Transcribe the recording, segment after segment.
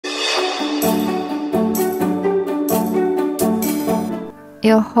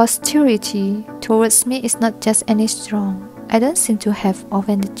Your hostility towards me is not just any strong. I don't seem to have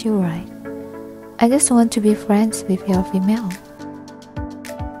offended you, right? I just want to be friends with your female.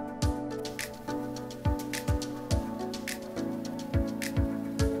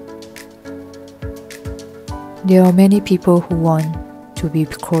 There are many people who want to be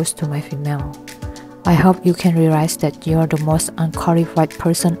close to my female. I hope you can realize that you are the most unqualified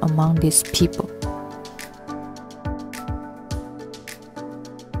person among these people.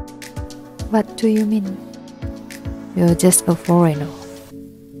 What do you mean? You're just a foreigner.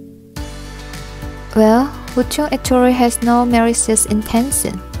 Well, Huchung actually has no malicious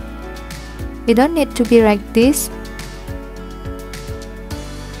intention. We don't need to be like this.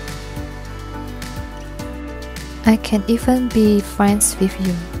 I can even be friends with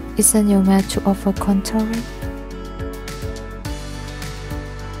you. Isn't your man to offer contrary?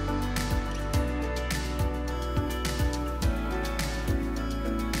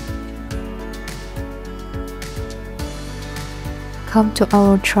 Come to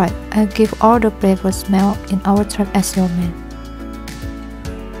our tribe. I'll give all the bravest male in our tribe as your man.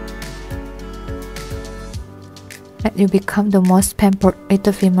 Let you become the most pampered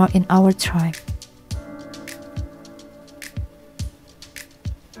little female in our tribe.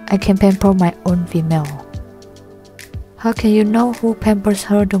 I can pamper my own female. How can you know who pampers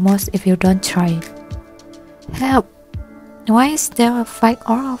her the most if you don't try? Help! Why is there a fight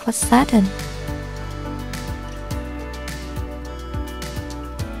all of a sudden?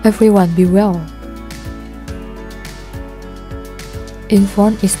 Everyone be well. In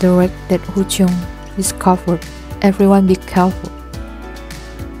front is the wreck that Huchung discovered. Everyone be careful.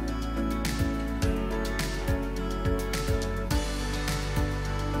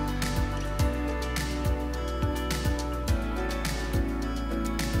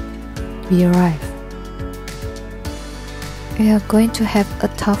 We arrive. We are going to have a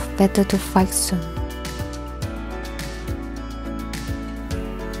tough battle to fight soon.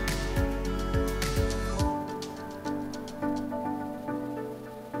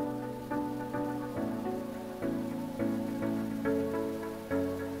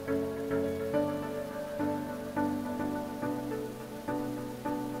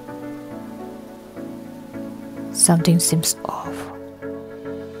 Something seems off.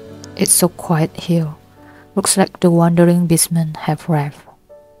 It's so quiet here. Looks like the wandering beastmen have left.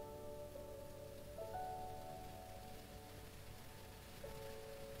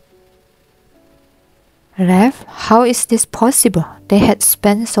 Left? How is this possible? They had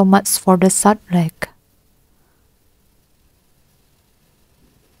spent so much for the Salt Lake.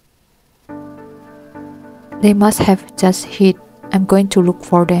 They must have just hid. I'm going to look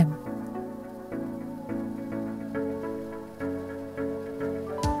for them.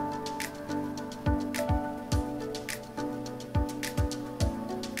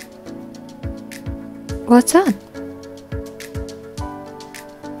 What's that?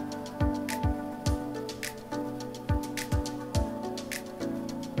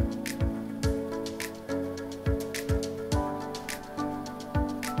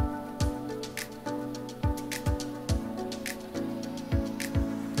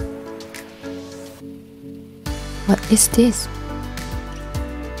 What is this?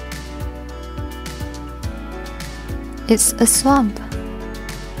 It's a swamp.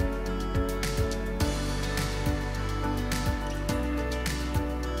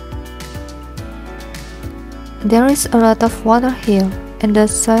 There is a lot of water here, and the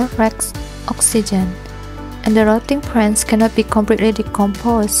soil lacks oxygen, and the rotting plants cannot be completely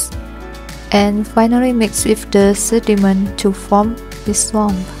decomposed, and finally mix with the sediment to form this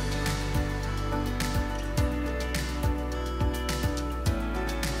swamp.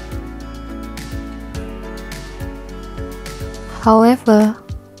 However,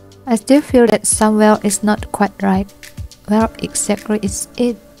 I still feel that somewhere is not quite right. Where exactly is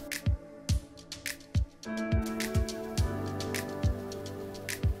it?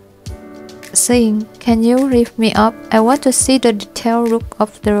 Sheying, can you lift me up? I want to see the detailed look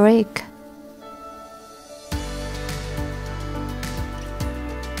of the lake.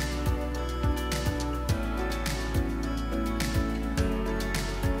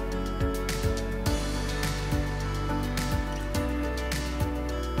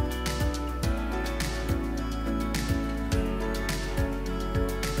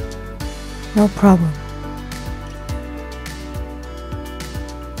 No problem.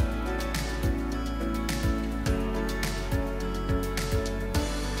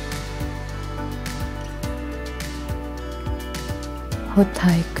 Hold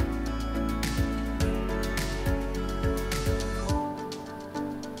tight.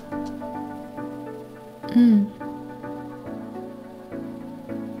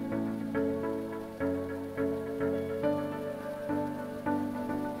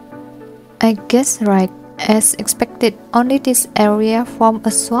 I guess right. As expected, only this area formed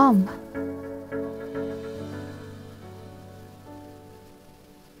a swamp.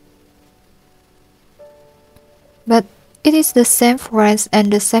 But it is the same forest and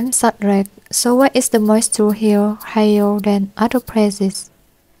the same subject, so why is the moisture here higher than other places?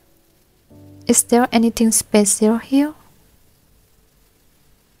 Is there anything special here?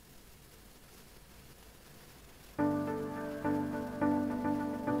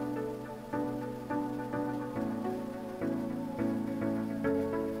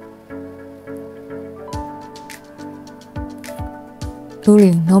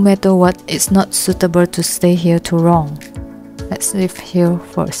 Ling, no matter what, it's not suitable to stay here too long. Let's live here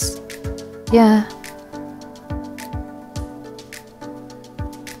first. Yeah.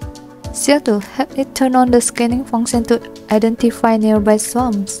 Seattle, have it turn on the scanning function to identify nearby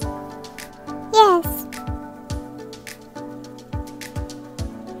swamps. Yes.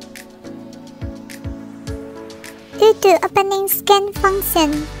 Due to opening scan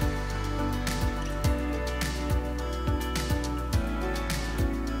function.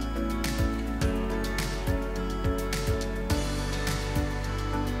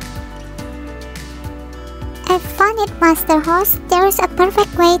 I found it, Master Horse. There is a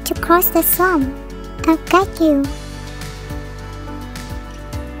perfect way to cross the swamp. I'll guide you.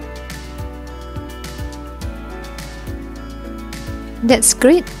 That's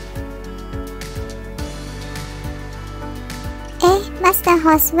great. Hey, Master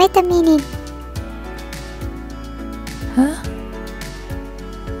Horse, wait a minute. Huh?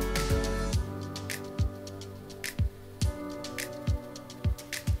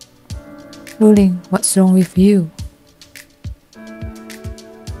 Ling, what's wrong with you?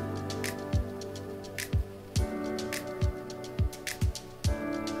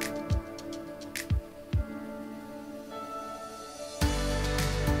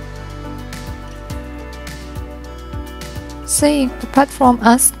 Saying, apart from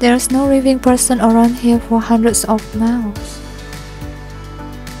us, there's no living person around here for hundreds of miles.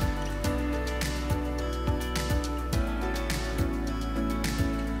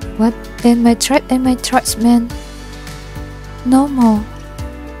 What? Then my tribe and my tribesmen? No more.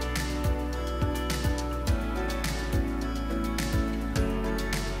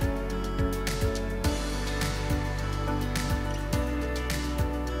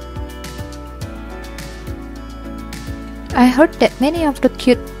 I heard that many of the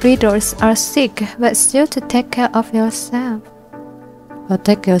cute breeders are sick, but still to take care of yourself. Well,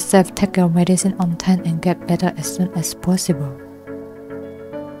 take yourself, take your medicine on time and get better as soon as possible.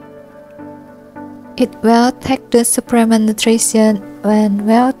 Eat well, take the supplement nutrition and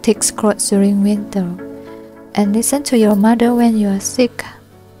wear thick clothes during winter. And listen to your mother when you are sick.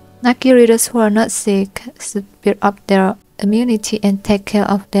 Lucky readers who are not sick should build up their immunity and take care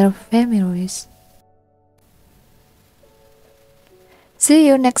of their families. See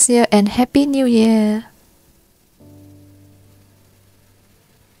you next year and Happy New Year!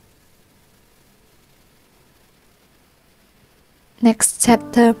 Next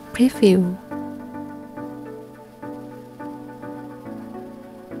chapter preview.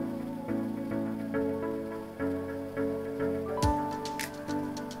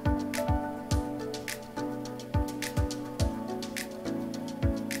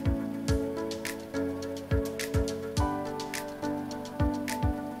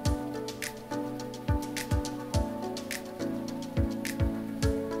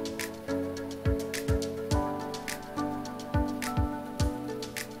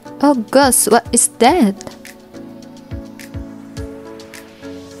 Oh gosh, what is that?